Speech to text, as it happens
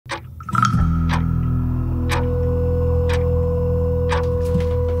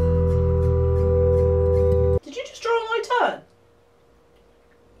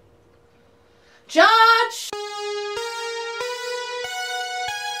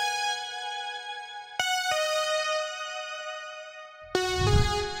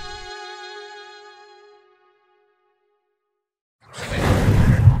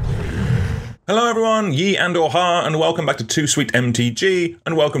Hello everyone, ye and or ha, and welcome back to Too Sweet MTG,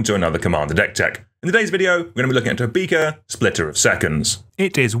 and welcome to another Commander deck tech. In today's video, we're going to be looking at Obeka, Splitter of Seconds.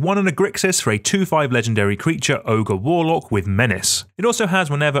 It is 1 and a Grixis for a 2/5 legendary creature Ogre Warlock with Menace. It also has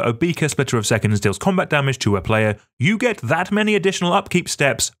whenever Obeka, Splitter of Seconds deals combat damage to a player, you get that many additional upkeep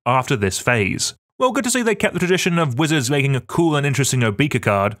steps after this phase. Well, good to see they kept the tradition of Wizards making a cool and interesting Obeka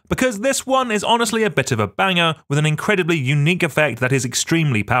card, because this one is honestly a bit of a banger with an incredibly unique effect that is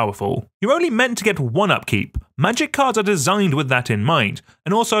extremely powerful. You're only meant to get 1 upkeep. Magic cards are designed with that in mind,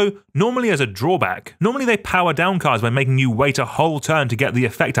 and also normally as a drawback. Normally they power down cards by making you wait a whole turn to get the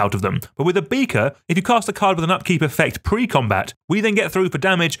effect out of them, but with Obeka, if you cast a card with an upkeep effect pre-combat, we then get through for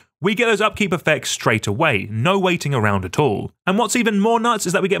damage, we get those upkeep effects straight away, no waiting around at all. And what's even more nuts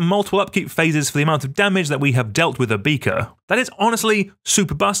is that we get multiple upkeep phases for the amount of damage that we have dealt with Obeka. That is honestly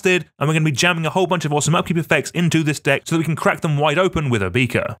super busted, and we're going to be jamming a whole bunch of awesome upkeep effects into this deck so that we can crack them wide open with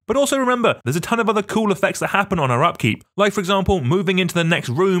Obeka. But also remember, there's a ton of other cool effects that happen on our upkeep, like for example, moving into the next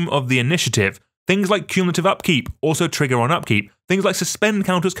room of the initiative. Things like cumulative upkeep also trigger on upkeep. Things like suspend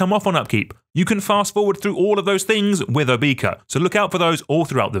counters come off on upkeep. You can fast forward through all of those things with Obeka, so look out for those all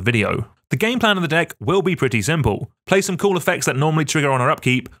throughout the video. The game plan of the deck will be pretty simple. Play some cool effects that normally trigger on our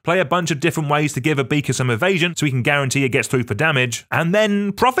upkeep, play a bunch of different ways to give Obeka some evasion so we can guarantee it gets through for damage, and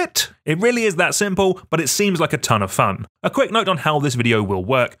then profit? It really is that simple, but it seems like a ton of fun. A quick note on how this video will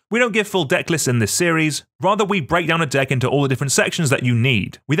work. We don't give full deck lists in this series, rather we break down a deck into all the different sections that you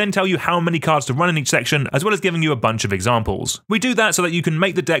need. We then tell you how many cards to run in each section, as well as giving you a bunch of examples. We do that so that you can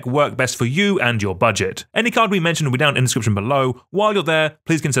make the deck work best for you and your budget. Any card we mention will be down in the description below. While you're there,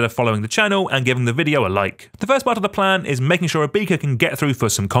 please consider following the channel and giving the video a like. The first part of the plan is making sure Obeka can get through for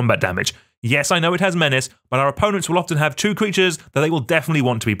some combat damage. Yes, I know it has Menace, but our opponents will often have 2 creatures that they will definitely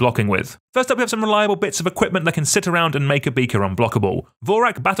want to be blocking with. First up, we have some reliable bits of equipment that can sit around and make Obeka unblockable.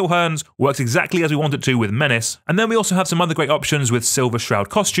 Vorrac Battlehorns works exactly as we want it to with Menace, and then we also have some other great options with Silver Shroud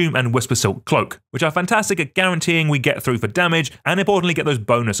Costume and Whispersilk Cloak, which are fantastic at guaranteeing we get through for damage and importantly get those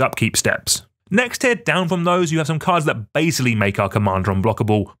bonus upkeep steps. Next tier down from those, you have some cards that basically make our commander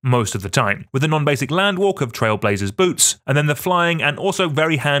unblockable most of the time, with the non-basic land walk of Trailblazer's Boots, and then the flying and also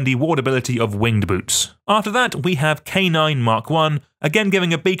very handy ward ability of Winged Boots. After that, we have K9 Mark 1, again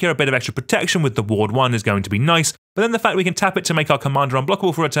giving Obeka a bit of extra protection with the ward 1 is going to be nice, but then the fact we can tap it to make our commander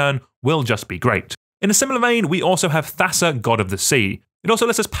unblockable for a turn will just be great. In a similar vein, we also have Thassa, God of the Sea. It also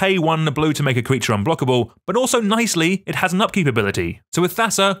lets us pay 1 blue to make a creature unblockable, but also nicely, it has an upkeep ability. So with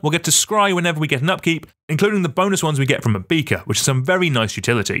Thassa, we'll get to scry whenever we get an upkeep, including the bonus ones we get from Obeka, which is some very nice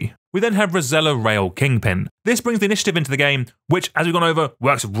utility. We then have Rosella Rail Kingpin. This brings the initiative into the game, which, as we've gone over,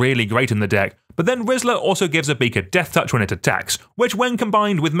 works really great in the deck. But then Rizla also gives Obeka Death Touch when it attacks, which when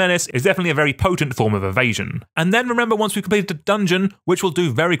combined with Menace is definitely a very potent form of evasion. And then remember, once we've completed a dungeon, which we'll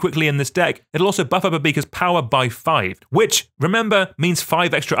do very quickly in this deck, it'll also buff up Obeka's power by 5, which, remember, means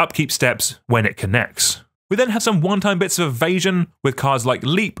 5 extra upkeep steps when it connects. We then have some one-time bits of evasion with cards like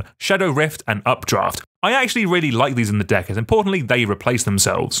Leap, Shadow Rift, and Updraft. I actually really like these in the deck, as importantly they replace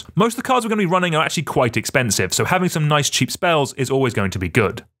themselves. Most of the cards we're going to be running are actually quite expensive, so having some nice cheap spells is always going to be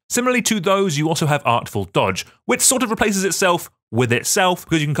good. Similarly to those, you also have Artful Dodge, which sort of replaces itself with itself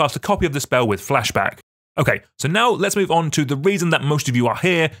because you can cast a copy of the spell with flashback. Okay, so now let's move on to the reason that most of you are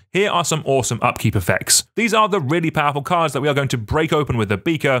here. Here are some awesome upkeep effects. These are the really powerful cards that we are going to break open with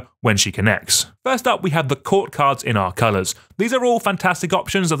Obeka when she connects. First up, we have the court cards in our colours. These are all fantastic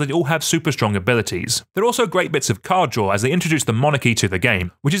options as they all have super strong abilities. They're also great bits of card draw as they introduce the monarchy to the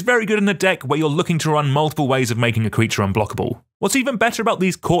game, which is very good in a deck where you're looking to run multiple ways of making a creature unblockable. What's even better about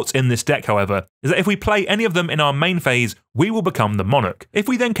these courts in this deck, however, is that if we play any of them in our main phase, we will become the monarch. If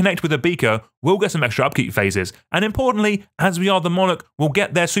we then connect with Obeka, we'll get some extra upkeep phases, and importantly, as we are the monarch, we'll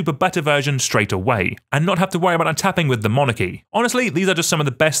get their super better version straight away, and not have to worry about untapping with the monarchy. Honestly, these are just some of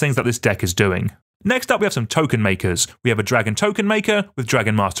the best things that this deck is doing. Next up, we have some token makers. We have a Dragon Token Maker with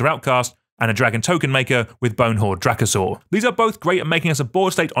Dragon Master Outcast, and a Dragon Token Maker with Bonehorde Dracosaur. These are both great at making us a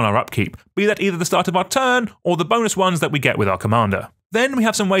board state on our upkeep, be that either the start of our turn or the bonus ones that we get with our commander. Then we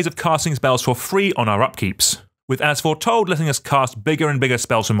have some ways of casting spells for free on our upkeeps, with As Foretold letting us cast bigger and bigger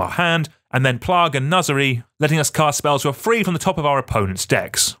spells from our hand, and then Plague and Nuzzery letting us cast spells for free from the top of our opponent's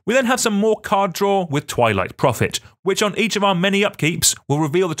decks. We then have some more card draw with Twilight Prophet, which on each of our many upkeeps will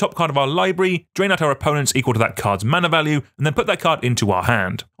reveal the top card of our library, drain out our opponents equal to that card's mana value, and then put that card into our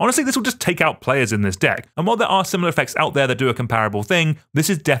hand. Honestly, this will just take out players in this deck, and while there are similar effects out there that do a comparable thing, this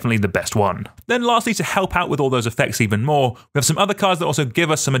is definitely the best one. Then lastly, to help out with all those effects even more, we have some other cards that also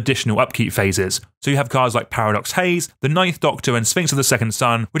give us some additional upkeep phases. So you have cards like Paradox Haze, the Ninth Doctor, and Sphinx of the Second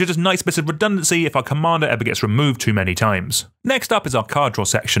Sun, which are just nice bits of massive redundancy if our commander ever gets removed too many times. Next up is our card draw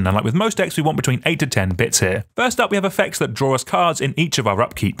section, and like with most decks we want between 8 to 10 bits here. First up we have effects that draw us cards in each of our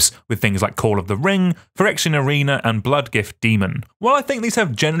upkeeps, with things like Call of the Ring, Phyrexian Arena and Blood Gift Demon. While I think these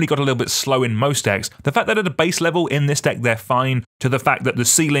have generally got a little bit slow in most decks, the fact that at a base level in this deck they're fine, to the fact that the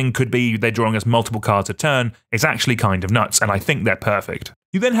ceiling could be they're drawing us multiple cards a turn, is actually kind of nuts, and I think they're perfect.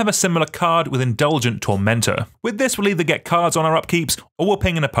 You then have a similar card with Indulgent Tormentor. With this we'll either get cards on our upkeeps or we'll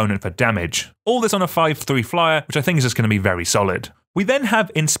ping an opponent for damage. All this on a 5/3 flyer, which I think is just going to be very solid. We then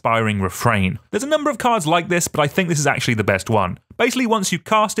have Inspiring Refrain. There's a number of cards like this, but I think this is actually the best one. Basically, once you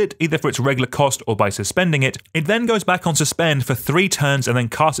cast it, either for its regular cost or by suspending it, it then goes back on suspend for 3 turns and then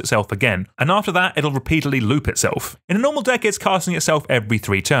casts itself again, and after that it'll repeatedly loop itself. In a normal deck it's casting itself every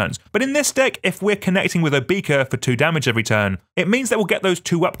 3 turns, but in this deck, if we're connecting with Obeka for 2 damage every turn, it means that we'll get those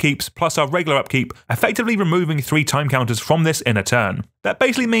 2 upkeeps plus our regular upkeep, effectively removing 3 time counters from this in a turn. That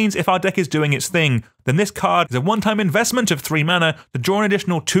basically means if our deck is doing its thing, then this card is a one-time investment of 3 mana to draw an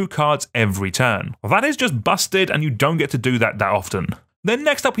additional 2 cards every turn. Well, that is just busted, and you don't get to do that often. Then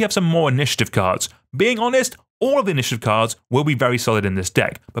next up we have some more initiative cards. Being honest, all of the initiative cards will be very solid in this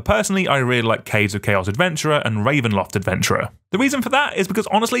deck, but personally I really like Caves of Chaos Adventurer and Ravenloft Adventurer. The reason for that is because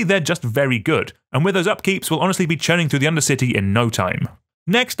honestly they're just very good, and with those upkeeps we'll honestly be churning through the Undercity in no time.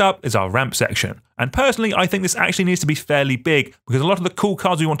 Next up is our ramp section, and personally I think this actually needs to be fairly big because a lot of the cool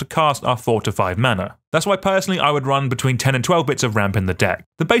cards we want to cast are 4 to 5 mana. That's why personally I would run between 10 and 12 bits of ramp in the deck.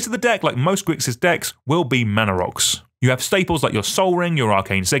 The base of the deck, like most Grixis decks, will be mana rocks. You have staples like your Soul Ring, your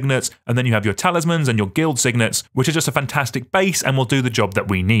Arcane Signets, and then you have your Talismans and your Guild Signets, which are just a fantastic base and will do the job that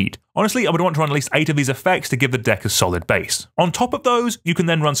we need. Honestly, I would want to run at least 8 of these effects to give the deck a solid base. On top of those, you can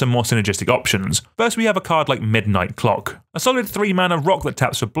then run some more synergistic options. First we have a card like Midnight Clock, a solid 3 mana rock that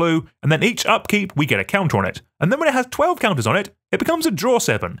taps for blue, and then each upkeep we get a counter on it. And then when it has 12 counters on it, it becomes a draw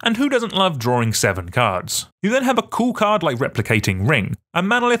 7, and who doesn't love drawing 7 cards? You then have a cool card like Replicating Ring, a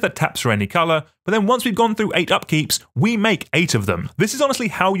manalith that taps for any colour, but then once we've gone through 8 upkeeps, we make 8 of them. This is honestly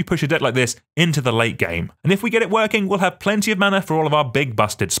how you push a deck like this into the late game, and if we get it working, we'll have plenty of mana for all of our big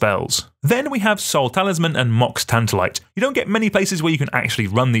busted spells. Then we have Soul Talisman and Mox Tantalite. You don't get many places where you can actually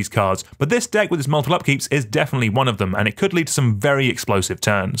run these cards, but this deck with its multiple upkeeps is definitely one of them, and it could lead to some very explosive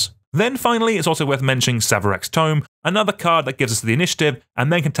turns. Then finally, it's also worth mentioning Savarak's Tome, another card that gives us the initiative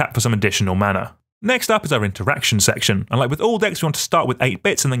and then can tap for some additional mana. Next up is our interaction section, and like with all decks we want to start with 8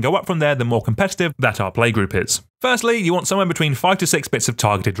 bits and then go up from there the more competitive that our playgroup is. Firstly, you want somewhere between 5 to 6 bits of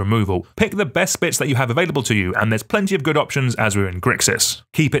targeted removal. Pick the best bits that you have available to you, and there's plenty of good options as we're in Grixis.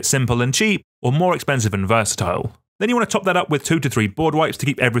 Keep it simple and cheap, or more expensive and versatile. Then you want to top that up with 2 to 3 board wipes to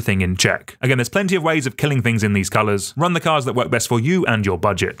keep everything in check. Again, there's plenty of ways of killing things in these colours. Run the cards that work best for you and your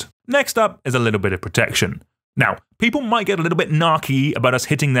budget. Next up is a little bit of protection. Now, people might get a little bit narky about us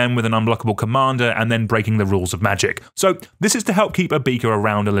hitting them with an unblockable commander and then breaking the rules of Magic, so this is to help keep Obeka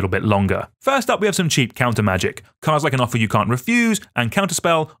around a little bit longer. First up we have some cheap counter magic. Cards like An Offer You Can't Refuse and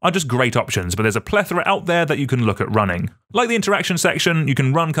Counterspell are just great options, but there's a plethora out there that you can look at running. Like the interaction section, you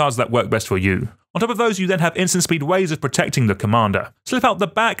can run cards that work best for you. On top of those, you then have instant speed ways of protecting the commander. Slip out the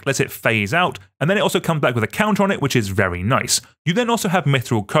back lets it phase out, and then it also comes back with a counter on it, which is very nice. You then also have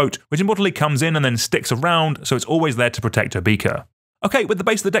Mithril Coat, which importantly comes in and then sticks around, so it's always there to protect Obeka. Okay, with the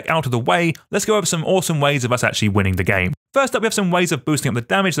base of the deck out of the way, let's go over some awesome ways of us actually winning the game. First up, we have some ways of boosting up the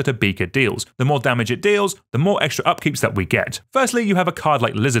damage that Obeka deals. The more damage it deals, the more extra upkeeps that we get. Firstly, you have a card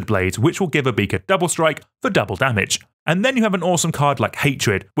like Lizard Blades, which will give Obeka double strike for double damage. And then you have an awesome card like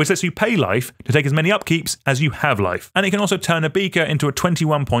Hatred, which lets you pay life to take as many upkeeps as you have life. And it can also turn Obeka into a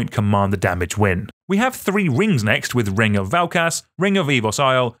 21-point command the damage win. We have 3 rings next with Ring of Valkas, Ring of Evos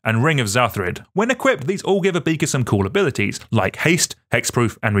Isle, and Ring of Zathrid. When equipped, these all give Obeka some cool abilities, like Haste,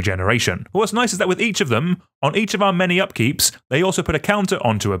 Hexproof, and Regeneration. But what's nice is that with each of them, on each of our many upkeeps, they also put a counter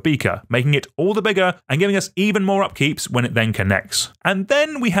onto Obeka, making it all the bigger and giving us even more upkeeps when it then connects. And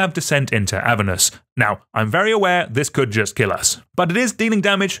then we have Descent into Avernus. Now, I'm very aware this could just kill us, but it is dealing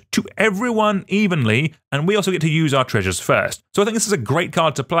damage to everyone evenly, and we also get to use our treasures first. So I think this is a great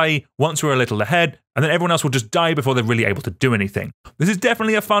card to play once we're a little ahead, and then everyone else will just die before they're really able to do anything. This is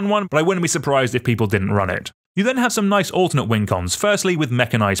definitely a fun one, but I wouldn't be surprised if people didn't run it. You then have some nice alternate win cons, firstly with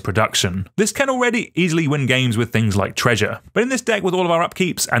Mechanized Production. This can already easily win games with things like Treasure, but in this deck with all of our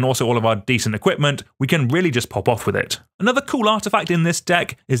upkeeps and also all of our decent equipment, we can really just pop off with it. Another cool artifact in this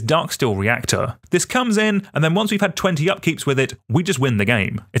deck is Darksteel Reactor. This comes in, and then once we've had 20 upkeeps with it, we just win the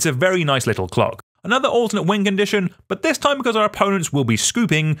game. It's a very nice little clock. Another alternate win condition, but this time because our opponents will be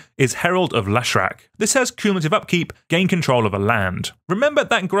scooping, is Herald of Lashrak. This has cumulative upkeep, gain control of a land. Remember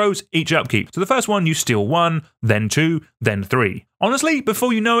that grows each upkeep, so the first one you steal 1, then 2, then 3. Honestly,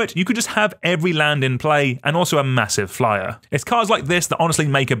 before you know it, you could just have every land in play and also a massive flyer. It's cards like this that honestly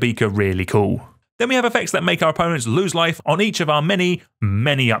make Obeka really cool. Then we have effects that make our opponents lose life on each of our many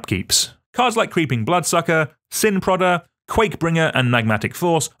upkeeps. Cards like Creeping Bloodsucker, Sin Prodder, Quakebringer and Magmatic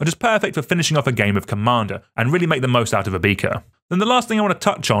Force are just perfect for finishing off a game of Commander and really make the most out of Obeka. Then the last thing I want to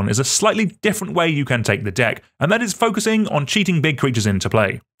touch on is a slightly different way you can take the deck, and that is focusing on cheating big creatures into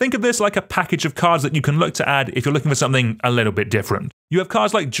play. Think of this like a package of cards that you can look to add if you're looking for something a little bit different. You have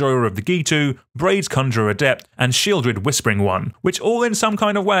cards like Joyer of the Gitu, Braid's Conjurer Adept, and Shieldred Whispering One, which all in some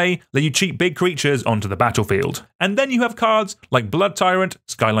kind of way let you cheat big creatures onto the battlefield. And then you have cards like Blood Tyrant,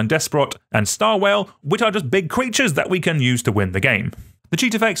 Skyline Desperate, and Star Whale, which are just big creatures that we can use to win the game. The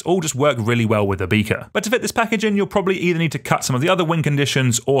cheat effects all just work really well with Obeka, but to fit this package in, you'll probably either need to cut some of the other win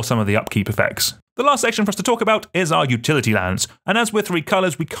conditions or some of the upkeep effects. The last section for us to talk about is our utility lands, and as we're 3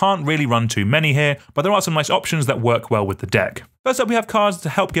 colours, we can't really run too many here, but there are some nice options that work well with the deck. First up, we have cards to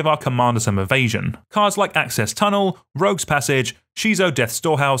help give our commander some evasion. Cards like Access Tunnel, Rogue's Passage, Shizo Death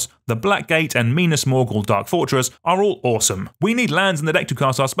Storehouse, the Black Gate, and Minas Morgul Dark Fortress are all awesome. We need lands in the deck to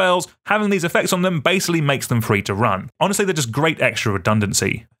cast our spells. Having these effects on them basically makes them free to run. Honestly, they're just great extra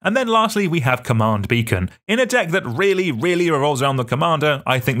redundancy. And then lastly, we have Command Beacon. In a deck that really revolves around the commander,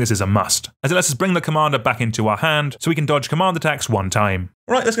 I think this is a must, as it lets us bring the commander back into our hand so we can dodge command attacks one time.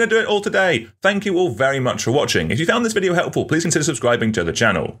 Alright, that's going to do it all today. Thank you all very much for watching. If you found this video helpful, please consider subscribing to the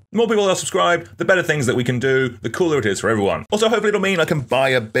channel. The more people that subscribe, the better things that we can do, the cooler it is for everyone. Also, hopefully it'll mean I can buy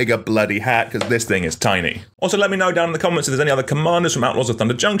a bigger bloody hat, because this thing is tiny. Also, let me know down in the comments if there's any other commanders from Outlaws of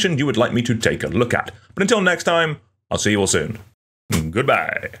Thunder Junction you would like me to take a look at. But until next time, I'll see you all soon.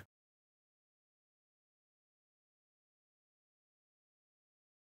 Goodbye.